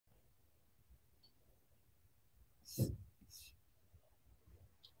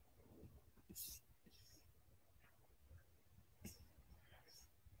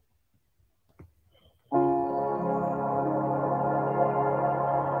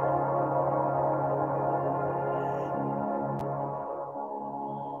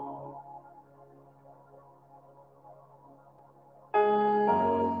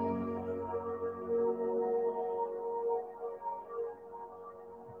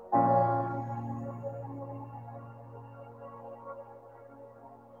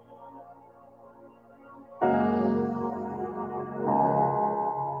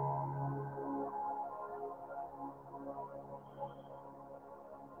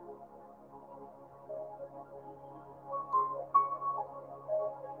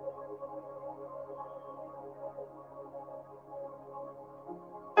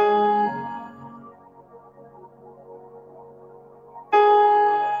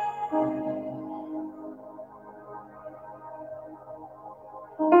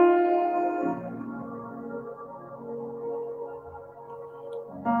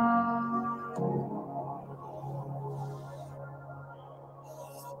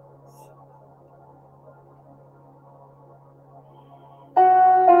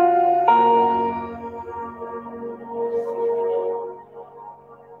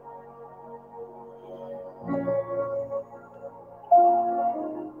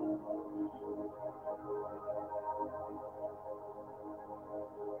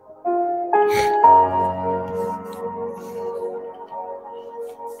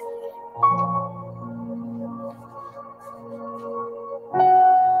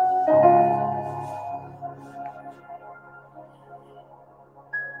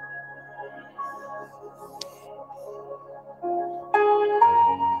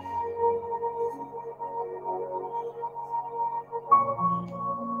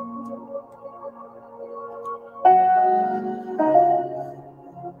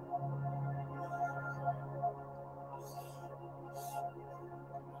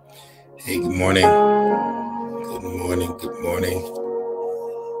Hey, good morning. Good morning. Good morning.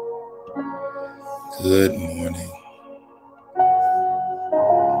 Good morning.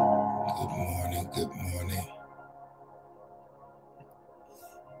 Good morning. Good morning.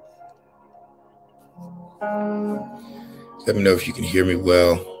 Let me know if you can hear me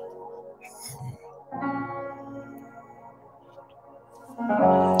well.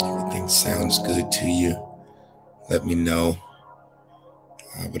 Everything sounds good to you. Let me know.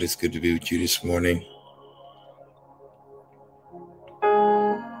 But it's good to be with you this morning.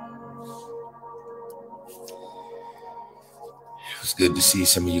 It was good to see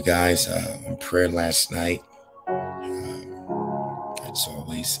some of you guys in prayer last night. It's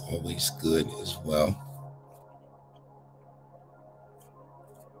always good as well.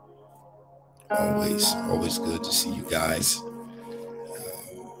 Always good to see you guys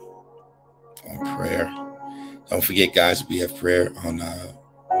on prayer. Don't forget, guys, we have prayer on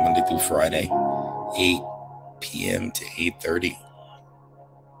Monday through Friday, 8 p.m. to 8:30.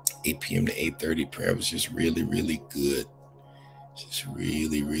 8 p.m. to 8:30. Prayer was just really, really good. Just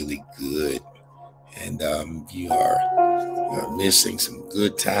really, really good. And you are missing some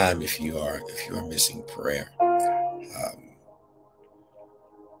good time if you are missing prayer.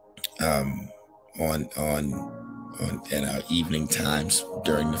 On in our evening times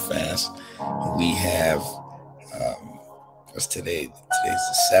during the fast, we have what's today? Today's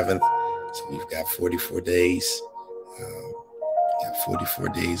the 7th, so we've got 44 days. Got 44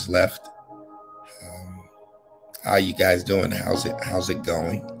 days left. How you guys doing? How's it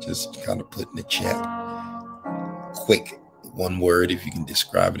going? Just kind of put in the chat. Quick, one word, if you can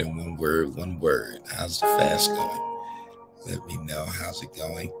describe it in one word. How's the fast going? Let me know. How's it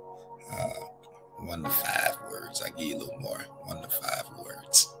going? 1 to 5 words. I give you a little more. 1 to 5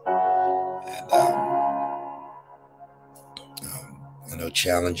 words. And I know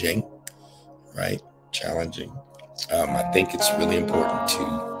challenging, right? Challenging. I think it's really important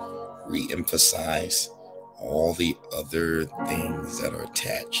to re-emphasize all the other things that are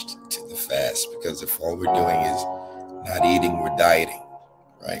attached to the fast, because if all we're doing is not eating, we're dieting,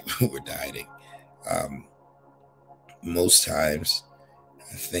 right? We're dieting. Most times,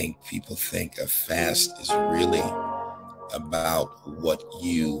 I think people think a fast is really about what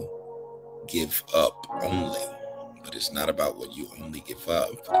you give up only, but it's not about what you only give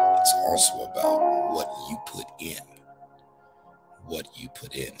up. It's also about what you put in. What you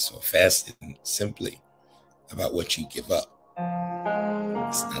put in. So a fast isn't simply about what you give up.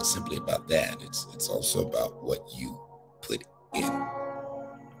 It's not simply about that. It's also about what you put in.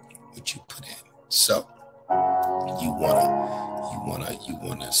 What you put in. So you wanna.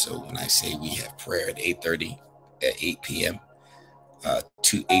 So when I say we have prayer at 8:30, at 8 p.m.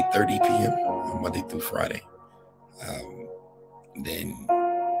 To 8:30 p.m. on Monday through Friday, then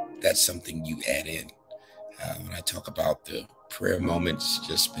that's something you add in. When I talk about the prayer moments,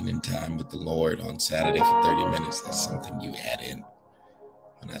 just spending time with the Lord on Saturday for 30 minutes, that's something you add in.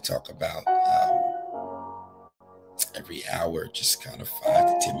 When I talk about every hour, just kind of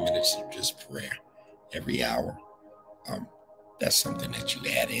 5 to 10 minutes of just prayer every hour, that's something that you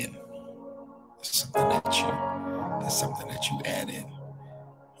add in. That's something that you add in.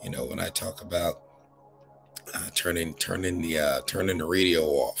 You know, when I talk about turning the radio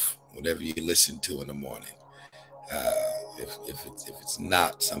off, whatever you listen to in the morning. If it's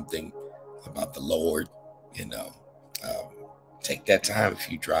not something about the Lord, You know, take that time if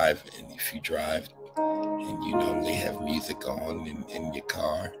you drive, and you normally have music on in your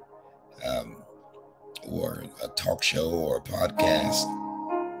car, or a talk show or a podcast.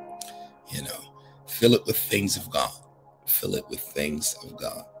 You know, fill it with things of God. Fill it with things of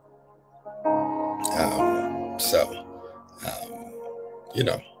God. You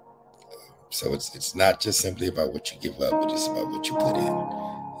know, so it's not just simply about what you give up, but it's about what you put in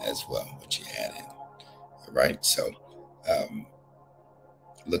as well, what you add in. All right. So,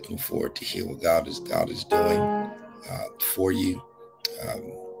 looking forward to hear what God is doing for you.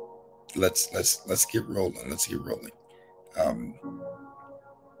 Let's get rolling. Let's get rolling.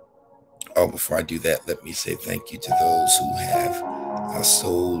 Before I do that, let me say thank you to those who have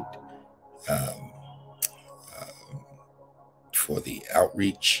sold for the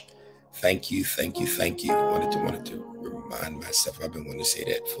outreach. Thank you. Wanted to remind myself. I've been wanting to say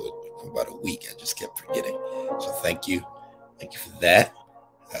that for about a week. I just kept forgetting. So thank you for that.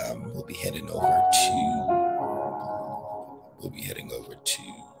 We'll be heading over to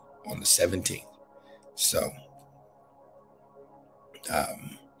on the 17th. So,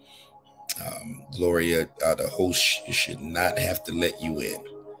 Gloria, the host should not have to let you in.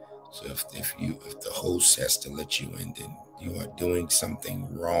 So if the host has to let you in, then you are doing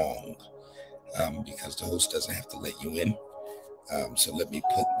something wrong, because the host doesn't have to let you in. So let me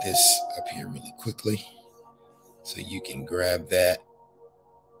put this up here really quickly so you can grab that.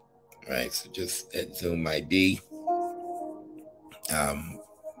 All right, so just that Zoom ID.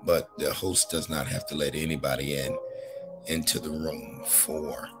 But the host does not have to let anybody into the room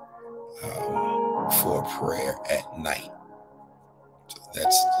for prayer at night. So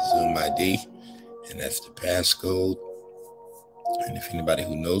that's the Zoom ID, and that's the passcode. And if anybody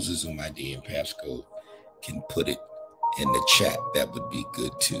who knows the Zoom ID and passcode can put it in the chat, that would be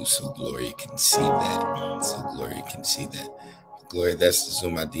good too, so Gloria can see that. Gloria, that's the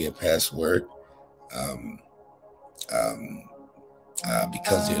Zoom ID and password.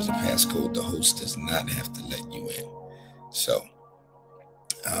 Because there's a passcode, the host does not have to let you in. So,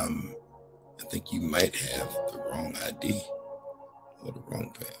 I think you might have the wrong ID or the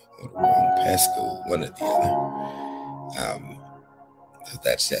wrong passcode, one or the other. So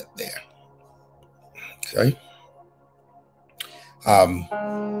that's that there. Okay.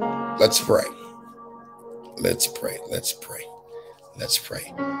 Let's pray.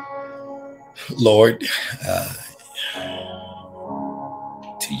 Lord,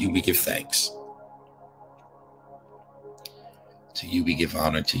 to you we give thanks. To you we give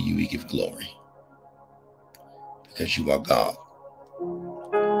honor. To you we give glory. Because you are God.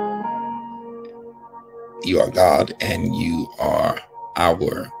 You are God, and you are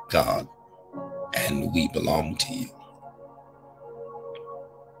our God, and we belong to you.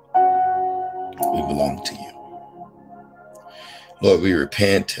 We belong to you. Lord, we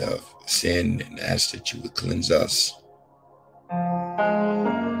repent of sin and ask that you would cleanse us.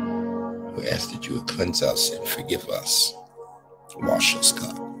 We ask that you would cleanse us and forgive us. Wash us,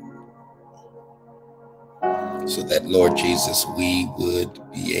 God. So that, Lord Jesus, we would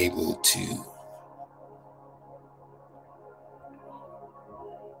be able to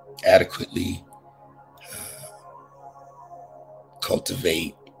adequately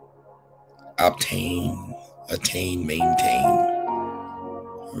cultivate, obtain, attain, maintain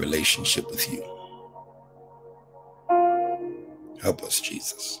a relationship with you. Help us,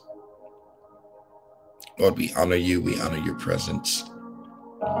 Jesus. Lord, we honor you. We honor your presence.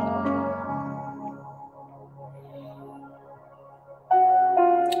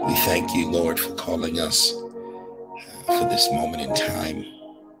 We thank you, Lord, for calling us for this moment in time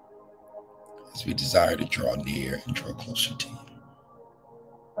as we desire to draw near and draw closer to you.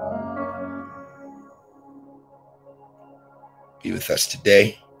 Be with us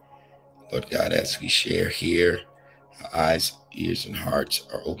today, Lord God, as we share here. Our eyes, ears, and hearts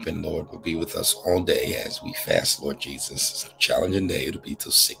are open, Lord. Will be with us all day as we fast, Lord Jesus. It's a challenging day. It'll be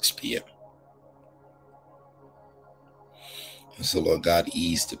till 6 p.m. And so, Lord God,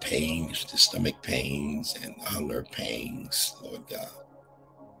 ease the pains, the stomach pains, and the hunger pains, Lord God.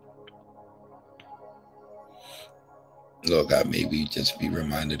 Lord God, may we just be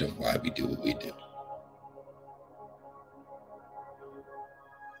reminded of why we do what we do.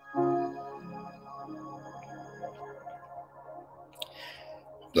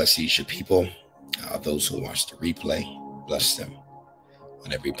 Bless each of people, those who watch the replay. Bless them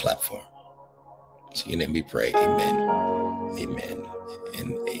on every platform. So in your name we pray. Amen. Amen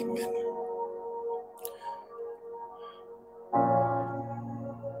and amen.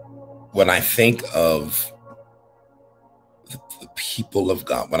 When I think of the people of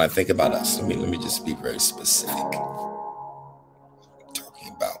God, when I think about us, let me just be very specific.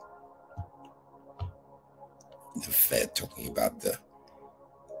 Talking about the fed, talking about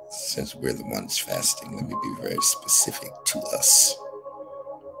since we're the ones fasting, let me be very specific to us.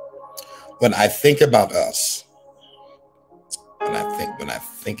 When I think about us, when I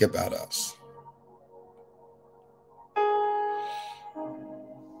think about us,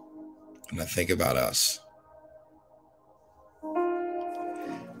 when I think about us,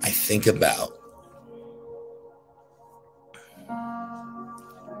 I think about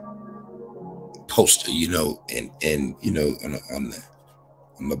poster, and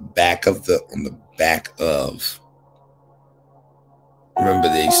on the back of remember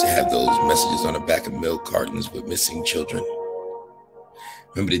they used to have those messages on the back of milk cartons with missing children.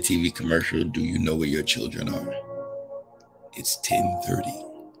 Remember the TV commercial, do you know where your children are? It's 10:30.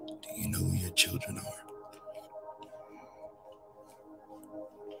 Do you know where your children are?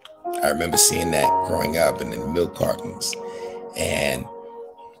 I remember seeing that growing up and in the milk cartons, and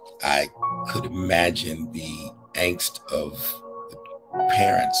I could imagine the angst of the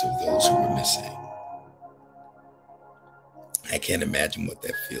parents of those who were missing. I can't imagine what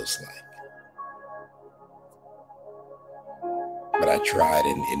that feels like. But I tried,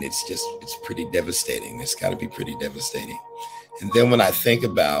 and it's pretty devastating. It's got to be pretty devastating. And then when I think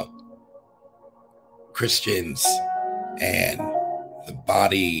about Christians and the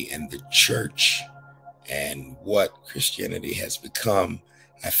body and the church and what Christianity has become,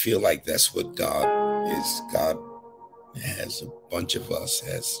 I feel like that's what God is. God has a bunch of us,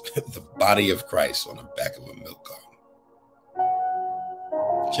 has the body of Christ on the back of a milk carton,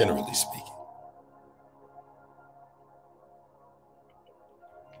 generally speaking.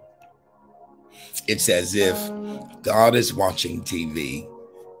 It's as if God is watching TV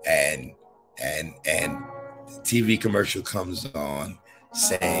and the TV commercial comes on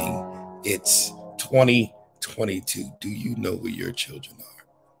saying it's 2022. Do you know where your children are?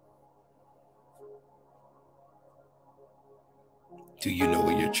 Do you know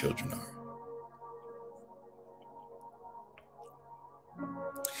where your children are?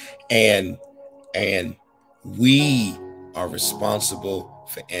 And we are responsible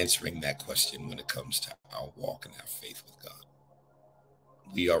for answering that question when it comes to our walk and our faith with God.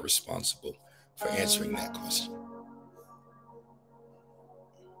 We are responsible for answering that question.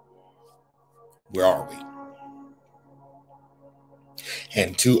 Where are we?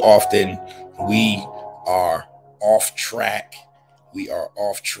 And too often we are off track. We are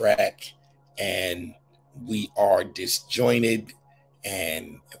off track, and we are disjointed,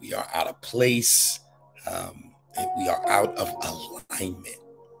 and we are out of place, and we are out of alignment.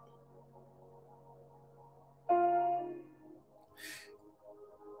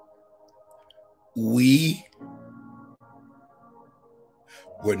 We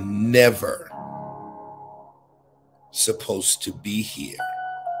were never supposed to be here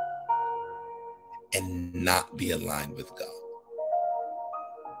and not be aligned with God.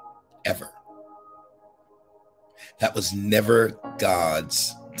 Ever. That was never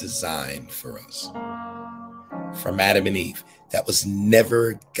God's design for us. From Adam and Eve, that was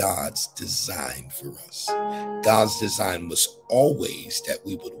never God's design for us. God's design was always that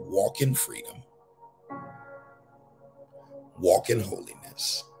we would walk in freedom, walk in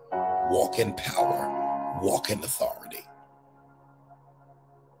holiness, walk in power, walk in authority.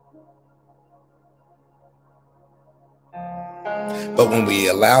 But when we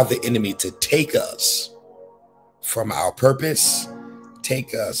allow the enemy to take us from our purpose,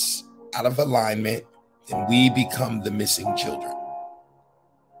 take us out of alignment, then we become the missing children.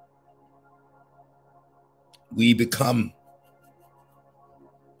 We become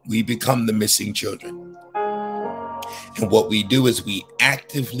the missing children. And what we do is we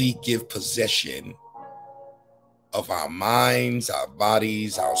actively give possession of our minds, our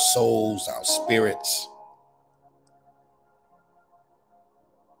bodies, our souls, our spirits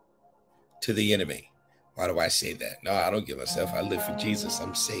to the enemy. Why do I say that? No, I don't give myself. I live for Jesus.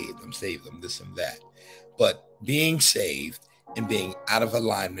 I'm saved. I'm this and that. But being saved and being out of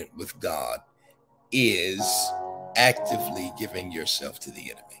alignment with God is actively giving yourself to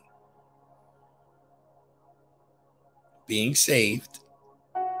the enemy. Being saved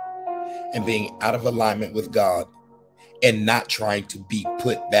and being out of alignment with God and not trying to be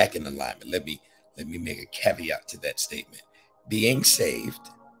put back in alignment. Let me make a caveat to that statement. Being saved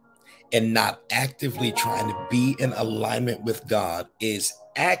and not actively trying to be in alignment with God is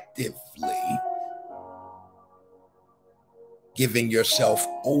actively giving yourself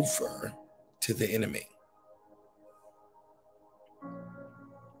over to the enemy.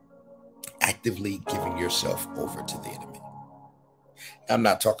 Actively giving yourself over to the enemy. I'm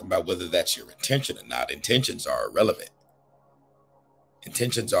not talking about whether that's your intention or not. Intentions are irrelevant.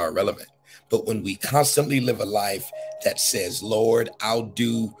 Intentions are irrelevant. But when we constantly live a life that says, Lord, I'll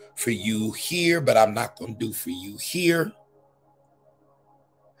do for you here, but I'm not going to do for you here.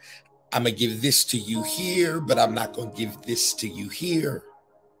 I'm going to give this to you here, but I'm not going to give this to you here.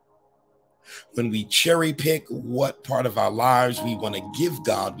 When we cherry pick what part of our lives we want to give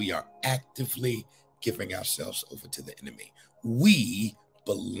God, we are actively giving ourselves over to the enemy. We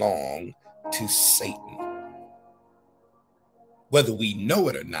belong to Satan, whether we know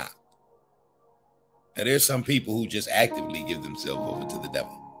it or not. And there's some people who just actively give themselves over to the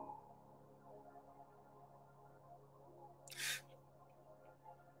devil.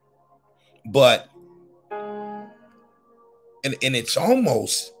 But, and it's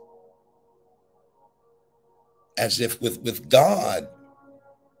almost as if with God,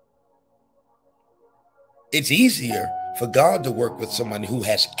 it's easier for God to work with someone who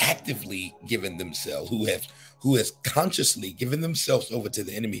has actively given themselves, who has consciously given themselves over to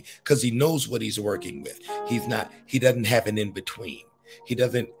the enemy, because he knows what he's working with. He doesn't have an in between. He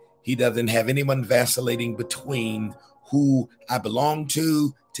doesn't have anyone vacillating between who I belong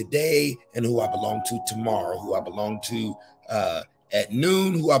to today and who I belong to tomorrow, who I belong to at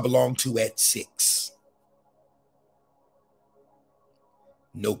noon, who I belong to at 6.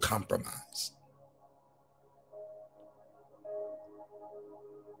 No compromise.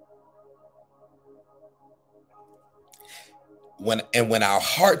 When our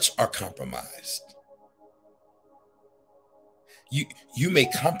hearts are compromised, you may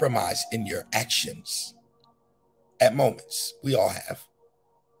compromise in your actions at moments. We all have.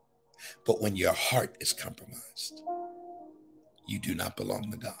 But when your heart is compromised, you do not belong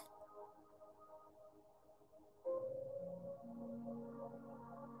to God.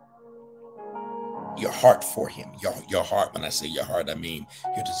 Your heart for him, your heart, when I say your heart, I mean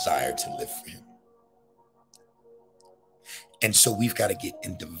your desire to live for him. And so we've got to get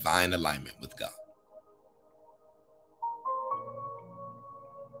in divine alignment with God.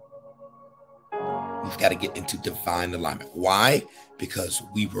 We've got to get into divine alignment. Why? Because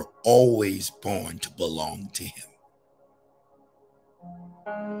we were always born to belong to him.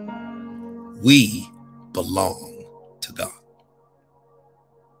 We belong to God.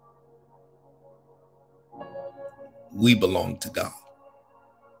 We belong to God.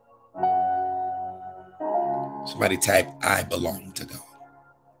 Somebody type, I belong to God.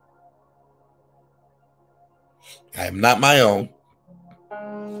 I am not my own.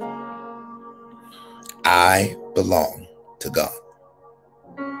 I belong to God.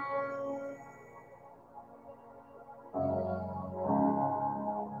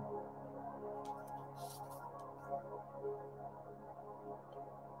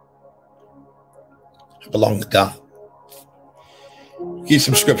 I belong to God. Here's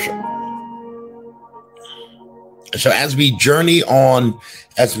some scripture. So as we journey on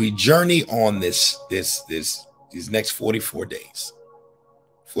these next 44 days,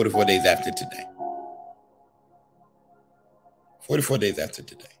 44 days after today, 44 days after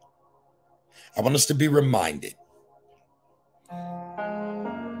today, I want us to be reminded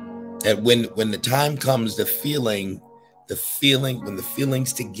that when the time comes, when the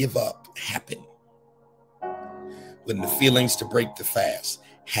feelings to give up happen, when the feelings to break the fast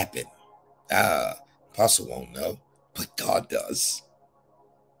happen, Apostle won't know, but God does.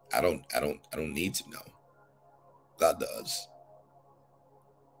 I don't need to know. God does.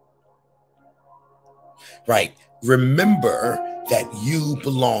 Right. Remember that you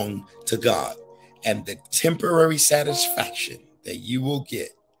belong to God, and the temporary satisfaction that you will get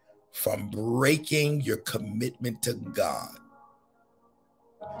from breaking your commitment to God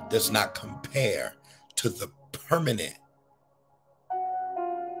does not compare to the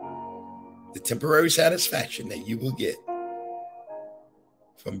temporary satisfaction that you will get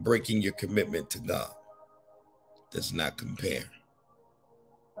from breaking your commitment to God does not compare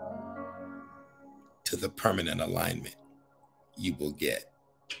to the permanent alignment you will get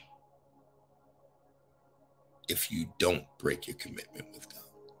if you don't break your commitment with God.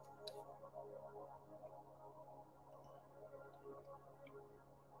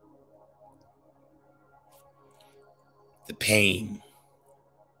 The pain,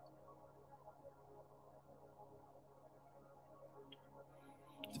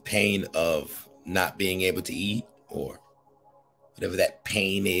 of not being able to eat, or whatever that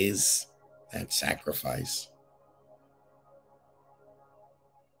pain is, that sacrifice.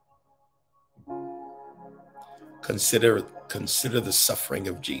 Consider the suffering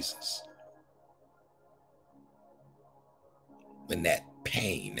of Jesus. When that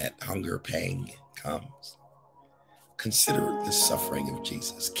pain, that hunger pain comes, Consider the suffering of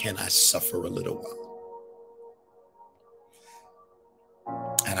Jesus. Can I suffer a little while?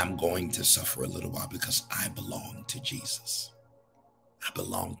 And I'm going to suffer a little while because I belong to Jesus. I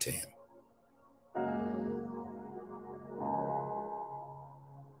belong to him.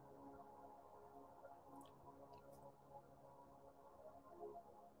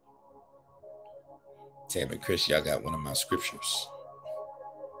 Tam and Chris, y'all got one of my scriptures.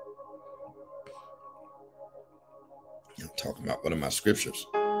 I'm talking about one of my scriptures.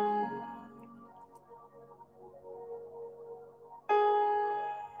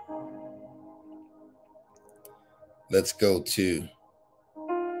 Let's go to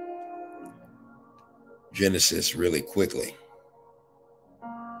Genesis really quickly.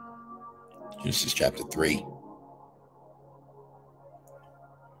 Genesis chapter 3.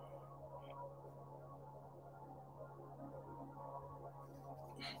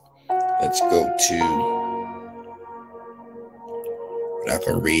 Let's go to, I'm not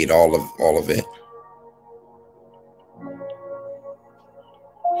going to read all of it.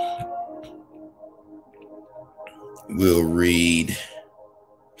 We'll read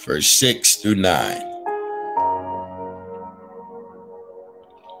verse 6 through 9.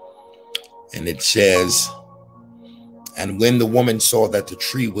 And it says, and when the woman saw that the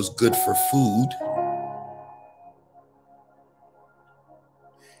tree was good for food,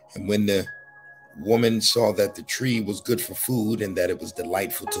 and when the woman saw that the tree was good for food and that it was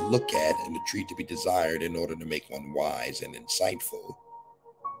delightful to look at and a tree to be desired in order to make one wise and insightful,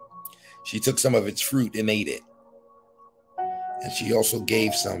 she took some of its fruit and ate it. And she also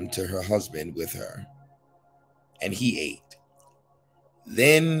gave some to her husband with her, and he ate.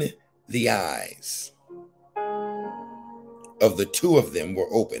 Then the eyes of the two of them were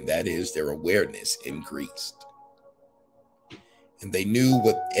opened, that is, their awareness increased. And they knew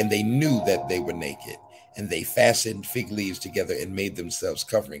that they were naked, and they fastened fig leaves together and made themselves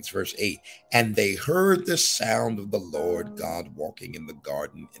coverings. Verse 8, and they heard the sound of the Lord God walking in the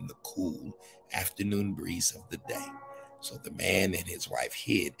garden in the cool afternoon breeze of the day. So the man and his wife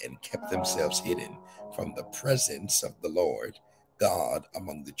hid and kept themselves hidden from the presence of the Lord God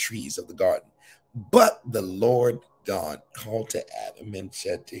among the trees of the garden. But the Lord God called to Adam and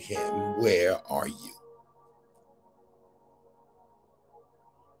said to him, where are you?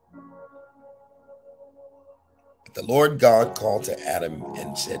 The Lord God called to Adam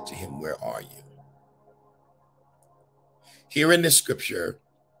and said to him, where are you? Here in this scripture,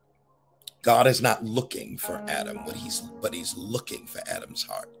 God is not looking for Adam, but he's looking for Adam's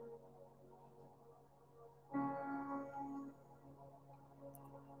heart.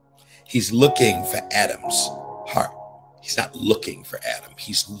 He's looking for Adam's heart. He's not looking for Adam.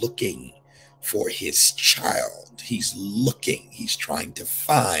 He's looking for his child. He's looking. He's trying to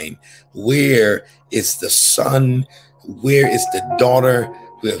find, where is the son? Where is the daughter?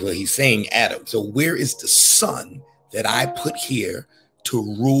 Well, he's saying Adam. So where is the son that I put here to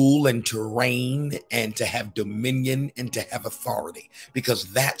rule and to reign and to have dominion and to have authority?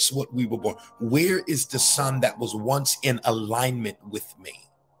 Because that's what we were born. Where is the son that was once in alignment with me?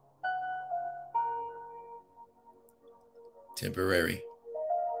 Temporary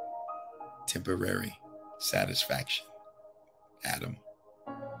satisfaction. Adam.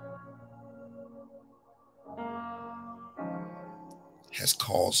 Has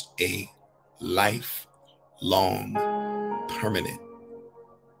caused a lifelong, permanent,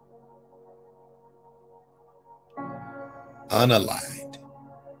 unaligned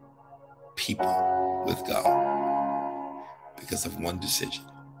people with God because of one decision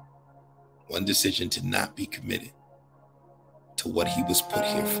to not be committed to what he was put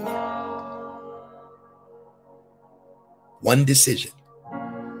here for. One decision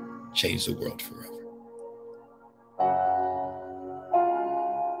changed the world forever.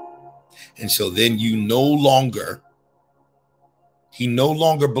 And so then he no longer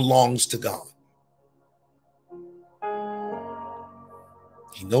belongs to God.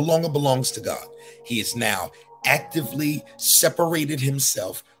 He no longer belongs to God. He is now actively separated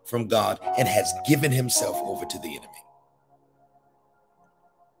himself from God and has given himself over to the enemy.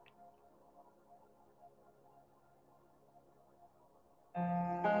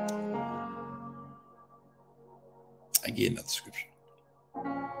 I get another scripture.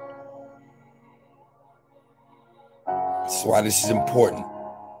 That's why this is important,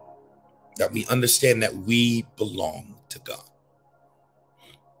 that we understand that we belong to God.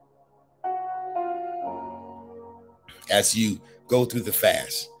 As you go through the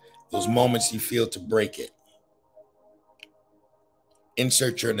fast, those moments you feel to break it,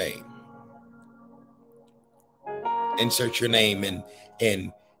 insert your name. Insert your name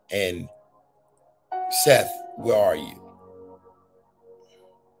and Seth, where are you?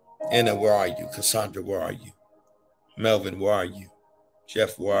 Anna, where are you? Cassandra, where are you? Melvin, where are you?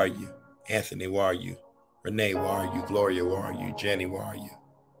 Jeff, where are you? Anthony, where are you? Renee, where are you? Gloria, where are you? Jenny, where are you?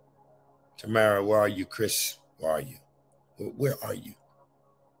 Tamara, where are you? Chris, where are you? Where are you?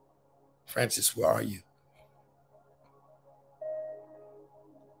 Francis, where are you?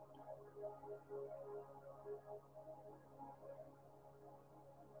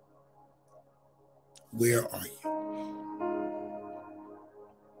 Where are you?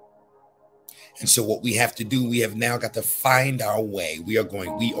 And so what we have to do, we have now got to find our way.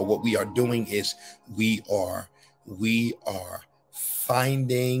 What we are doing is we are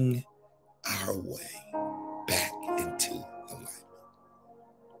finding our way back into alignment.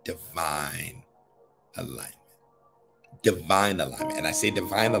 Divine alignment. Divine alignment. And I say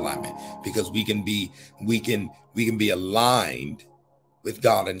divine alignment because we can be aligned with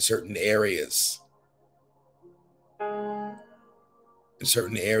God in certain areas. In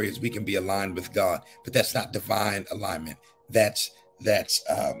certain areas, we can be aligned with God, but that's not divine alignment. That's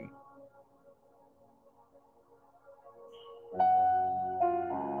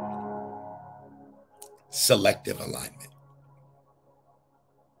selective alignment.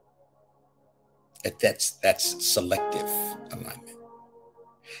 That's selective alignment.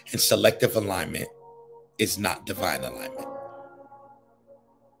 And selective alignment is not divine alignment.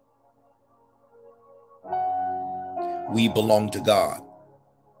 We belong to God.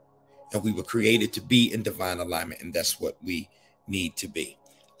 And we were created to be in divine alignment, and that's what we need to be.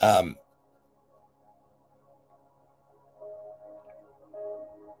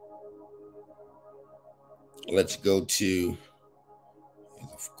 Let's go to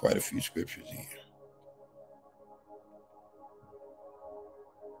quite a few scriptures here.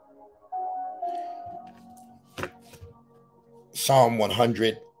 Psalm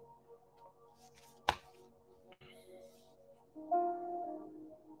 100.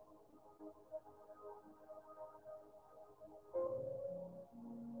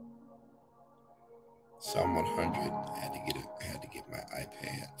 Psalm 100. I had to get my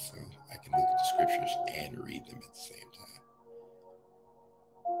iPad so I can look at the scriptures and read them at the same time.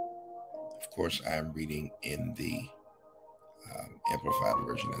 Of course, I am reading in the Amplified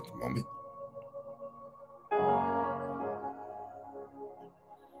version at the moment.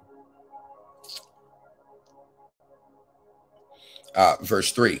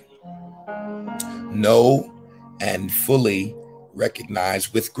 Verse 3. Know and fully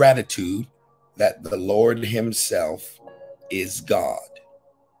recognize with gratitude that the Lord himself is God.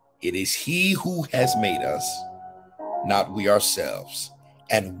 It is he who has made us, not we ourselves,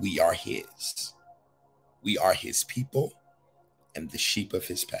 and we are his. We are his people and the sheep of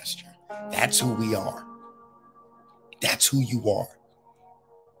his pasture. That's who we are. That's who you are.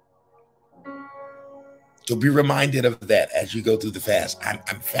 So be reminded of that as you go through the fast.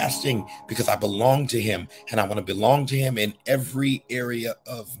 I'm fasting because I belong to him, and I want to belong to him in every area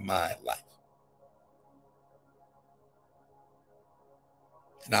of my life.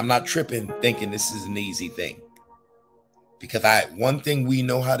 And I'm not tripping thinking this is an easy thing. Because one thing we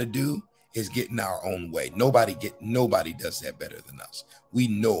know how to do is get in our own way. Nobody does that better than us. We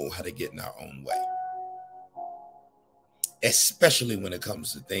know how to get in our own way. Especially when it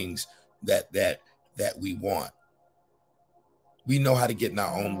comes to things that we want. We know how to get in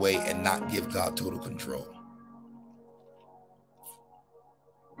our own way and not give God total control.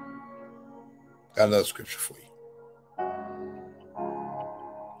 Got another scripture for you.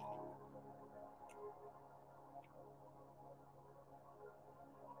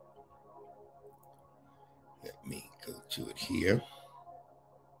 Let me go to it here.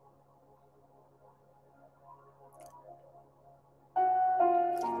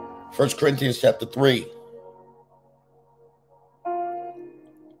 First Corinthians chapter 3,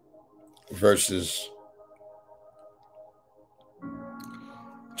 verses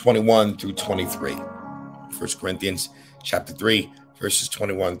 21 through 23. First Corinthians chapter 3, verses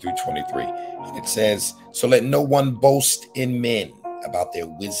 21 through 23. And it says, so let no one boast in men about their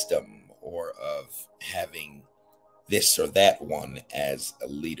wisdom or of having this or that one as a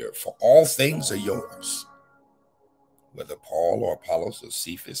leader. For all things are yours, whether Paul or Apollos or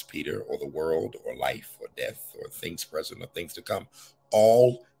Cephas, Peter, or the world, or life, or death, or things present, or things to come.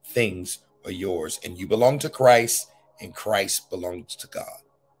 All things are yours, and you belong to Christ, and Christ belongs to God.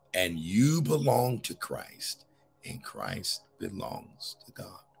 And you belong to Christ, and Christ belongs to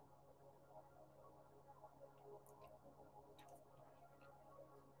God.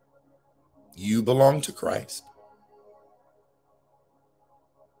 You belong to Christ,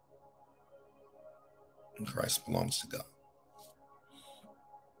 and Christ belongs to God.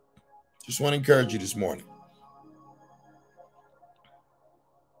 Just want to encourage you this morning.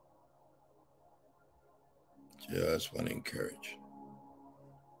 Just want to encourage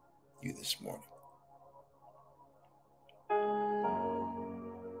you this morning.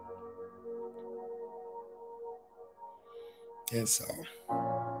 And so,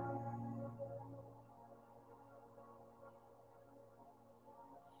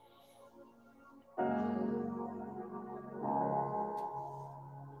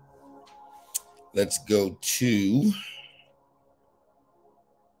 let's go to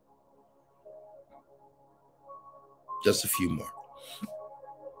just a few more.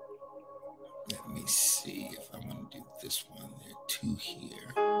 Let me see if I'm going to do this one. There are two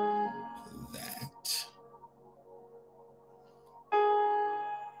here. That.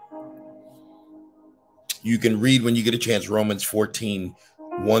 You can read when you get a chance Romans 14,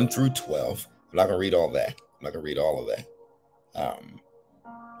 1 through 12. I'm not going to read all that. I'm not going to read all of that.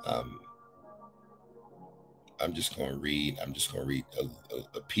 I'm just going to read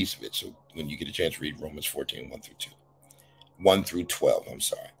a piece of it. So when you get a chance, read Romans 14, 1 through 12. I'm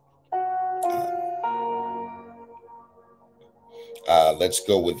sorry. Let's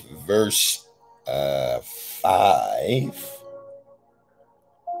go with verse 5.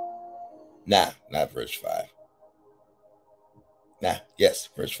 Nah, not verse 5. Yes,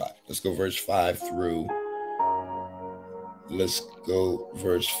 verse 5. Let's go verse 5 through. Let's go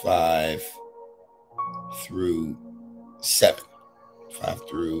verse 5 through 7. 5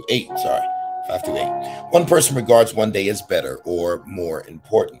 through 8, sorry. 5 through 8. One person regards one day as better or more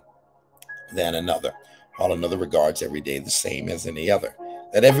important than another, while another regards every day the same as any other.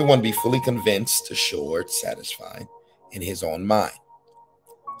 Let everyone be fully convinced, assured, satisfied in his own mind.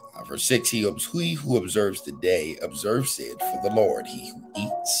 Verse 6, he who observes the day observes it for the Lord. He who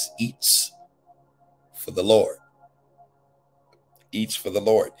eats for the Lord. Eats for the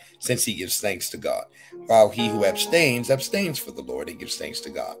Lord, since he gives thanks to God. While he who abstains for the Lord and gives thanks to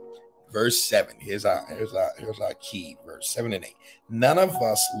God. Verse 7, here's our key, verse 7 and 8. None of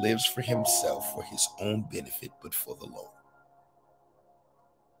us lives for himself, for his own benefit, but for the Lord.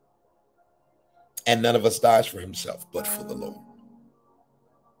 And none of us dies for himself, but for the Lord.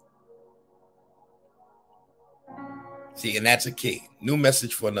 See, and that's a key. New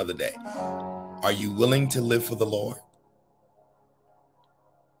message for another day. Are you willing to live for the Lord?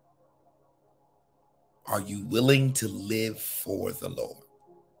 Are you willing to live for the Lord?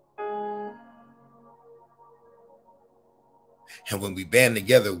 And when we band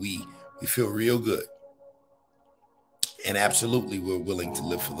together, we feel real good. And absolutely, we're willing to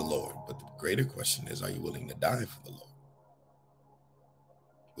live for the Lord. But the greater question is, are you willing to die for the Lord?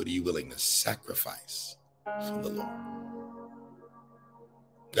 What are you willing to sacrifice for the Lord?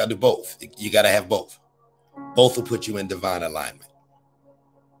 You got to do both. You got to have both. Both will put you in divine alignment.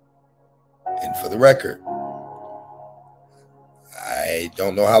 And for the record, I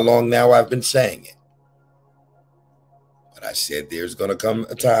don't know how long now I've been saying it, but I said there's going to come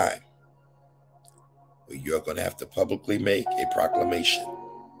a time where you're going to have to publicly make a proclamation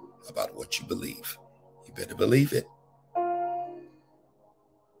about what you believe. You better believe it. I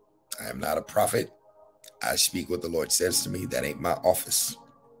am not a prophet. I speak what the Lord says to me. That ain't my office.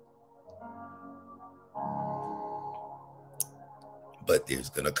 But there's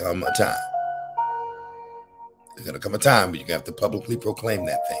going to come a time. There's going to come a time where you're going to have to publicly proclaim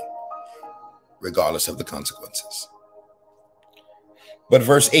that thing, regardless of the consequences. But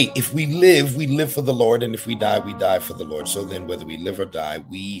verse 8, if we live for the Lord, and if we die for the Lord. So then whether we live or die,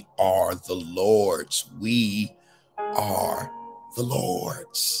 we are the Lord's. We are the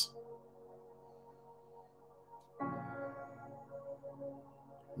Lord's.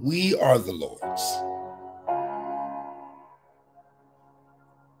 We are the Lord's.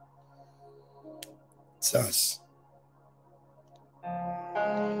 It's us.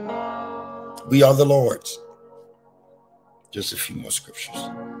 We are the Lord's. Just a few more scriptures.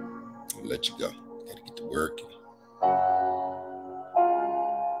 I'll let you go. Got to get to work.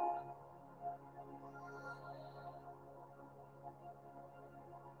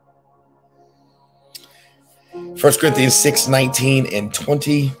 1 Corinthians 6, 19 and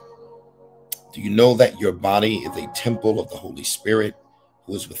 20. Do you know that your body is a temple of the Holy Spirit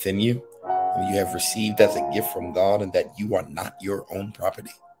who is within you, whom you have received as a gift from God, and that you are not your own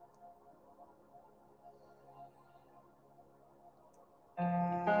property?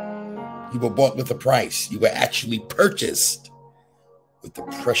 You were bought with a price. You were actually purchased with the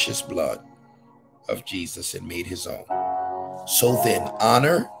precious blood of Jesus and made his own. So then,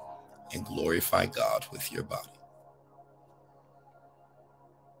 honor and glorify God with your body.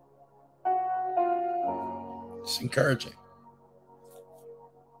 It's encouraging.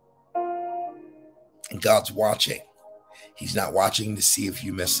 And God's watching. He's not watching to see if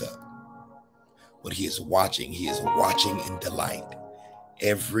you mess up. What he is watching in delight.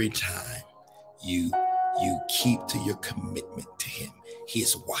 Every time you keep to your commitment to him, he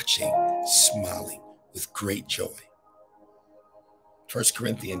is watching, smiling with great joy. 1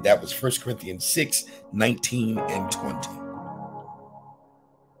 Corinthians 6, 19 and 20.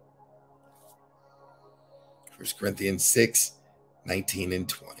 1 Corinthians 6, 19 and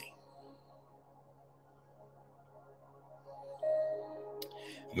 20.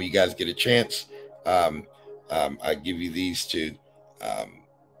 When you guys get a chance, I give you these two.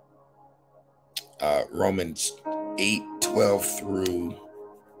 Romans 8, 12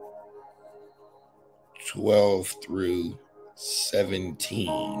 through 17.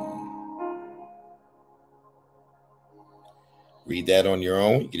 Read that on your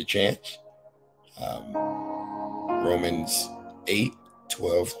own. You get a chance. Romans 8,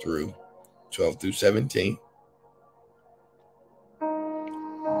 12 through 17.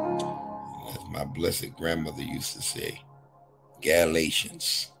 As my blessed grandmother used to say,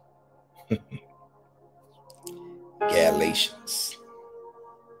 Galatians. Galatians.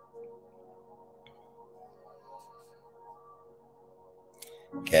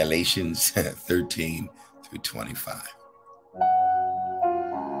 Galatians 13 through 25.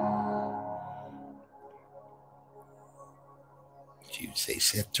 You say,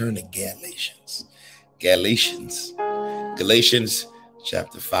 Seth, turn to Galatians. Galatians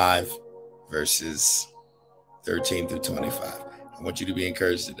chapter 5, verses 13 through 25. I want you to be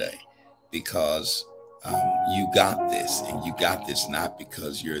encouraged today because you got this, and you got this not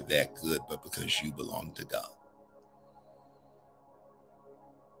because you're that good, but because you belong to God.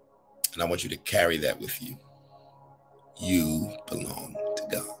 And I want you to carry that with you. You belong to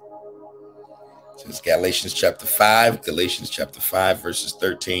God. So it's Galatians chapter 5, verses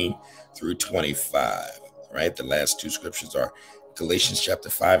 13 through 25. Right? The last two scriptures are Galatians chapter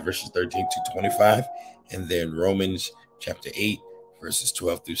 5, verses 13 to 25, and then Romans chapter 8, verses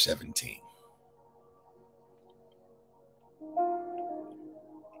 12 through 17.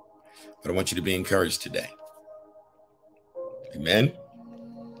 But I want you to be encouraged today. Amen.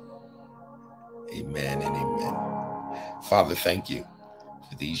 Amen and amen. Father, thank you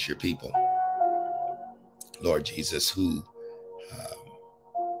for these, your people. Lord Jesus, who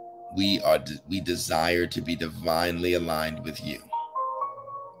we desire to be divinely aligned with you.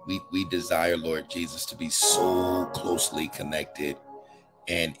 We desire, Lord Jesus, to be so closely connected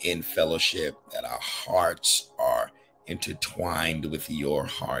and in fellowship that our hearts are intertwined with your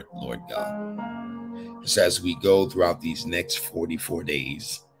heart, Lord God. So as we go throughout these next 44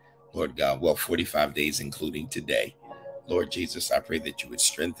 days, Lord God, 45 days, including today, Lord Jesus, I pray that you would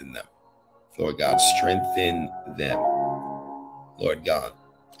strengthen them. Lord God, strengthen them, Lord God,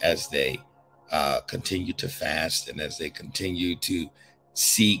 as they continue to fast and as they continue to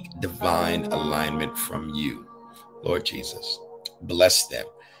seek divine alignment from you. Lord Jesus, bless them.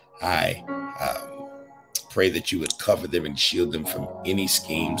 I pray that you would cover them and shield them from any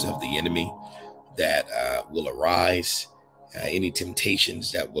schemes of the enemy that will arise, any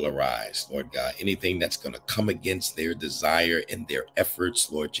temptations that will arise, Lord God, anything that's going to come against their desire and their efforts,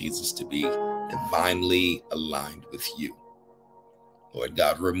 Lord Jesus, to be divinely aligned with you. Lord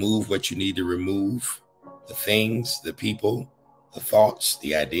God, remove what you need to remove, the things, the people, the thoughts,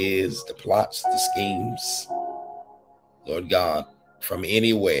 the ideas, the plots, the schemes, Lord God, from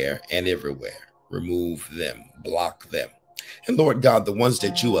anywhere and everywhere. Remove them, block them. And Lord God, the ones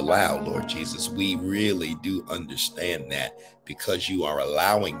that you allow, Lord Jesus, we really do understand that because you are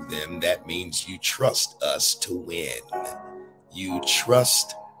allowing them, that means you trust us to win. You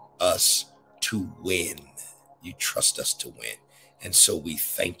trust us to win. You trust us to win. And so we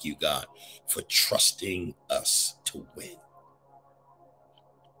thank you, God, for trusting us to win.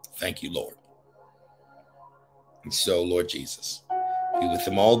 Thank you, Lord. And so, Lord Jesus, be with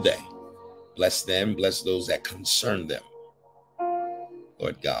them all day. Bless them. Bless those that concern them.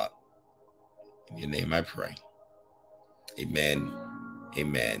 Lord God, in your name I pray. Amen,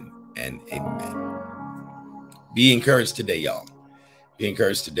 amen, and amen. Be encouraged today, y'all. Be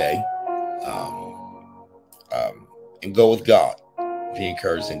encouraged today. And go with God. Be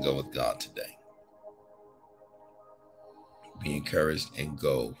encouraged and go with God today. Be encouraged and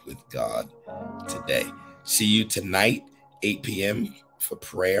go with God today. See you tonight, 8 p.m. for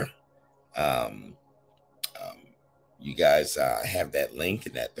prayer. You guys have that link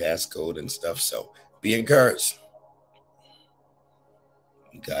and that passcode and stuff. So be encouraged.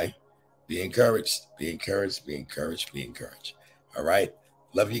 Okay. Be encouraged. Be encouraged. Be encouraged. Be encouraged. All right.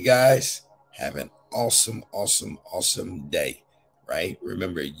 Love you guys. Have an awesome, awesome, awesome day. Right.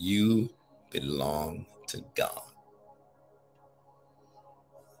 Remember, you belong to God.